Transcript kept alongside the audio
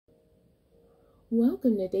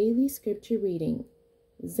Welcome to Daily Scripture Reading,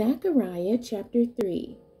 Zechariah chapter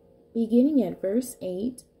 3, beginning at verse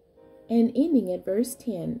 8 and ending at verse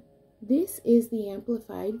 10. This is the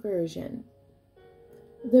Amplified Version.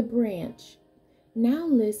 The branch. Now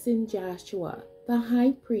listen, Joshua, the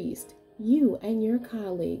high priest, you and your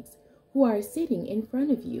colleagues who are sitting in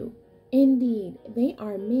front of you. Indeed, they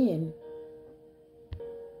are men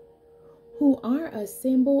who are a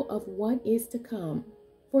symbol of what is to come.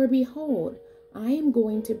 For behold, I am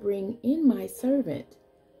going to bring in my servant,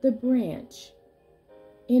 the branch,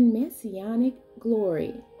 in messianic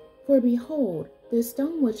glory. For behold, the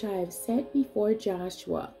stone which I have set before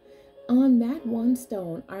Joshua, on that one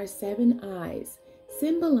stone are 7 eyes,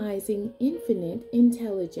 symbolizing infinite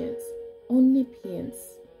intelligence, omniscience.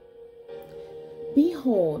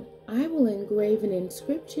 Behold, I will engrave an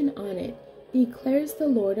inscription on it, declares the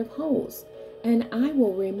Lord of hosts, and I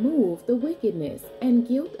will remove the wickedness and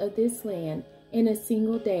guilt of this land in a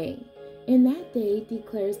single day. In that day,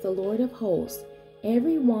 declares the Lord of hosts,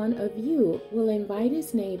 every one of you will invite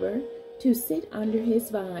his neighbor to sit under his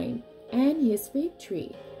vine and his fig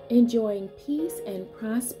tree, enjoying peace and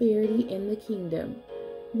prosperity in the kingdom.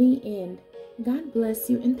 The end. God bless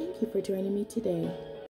you, and thank you for joining me today.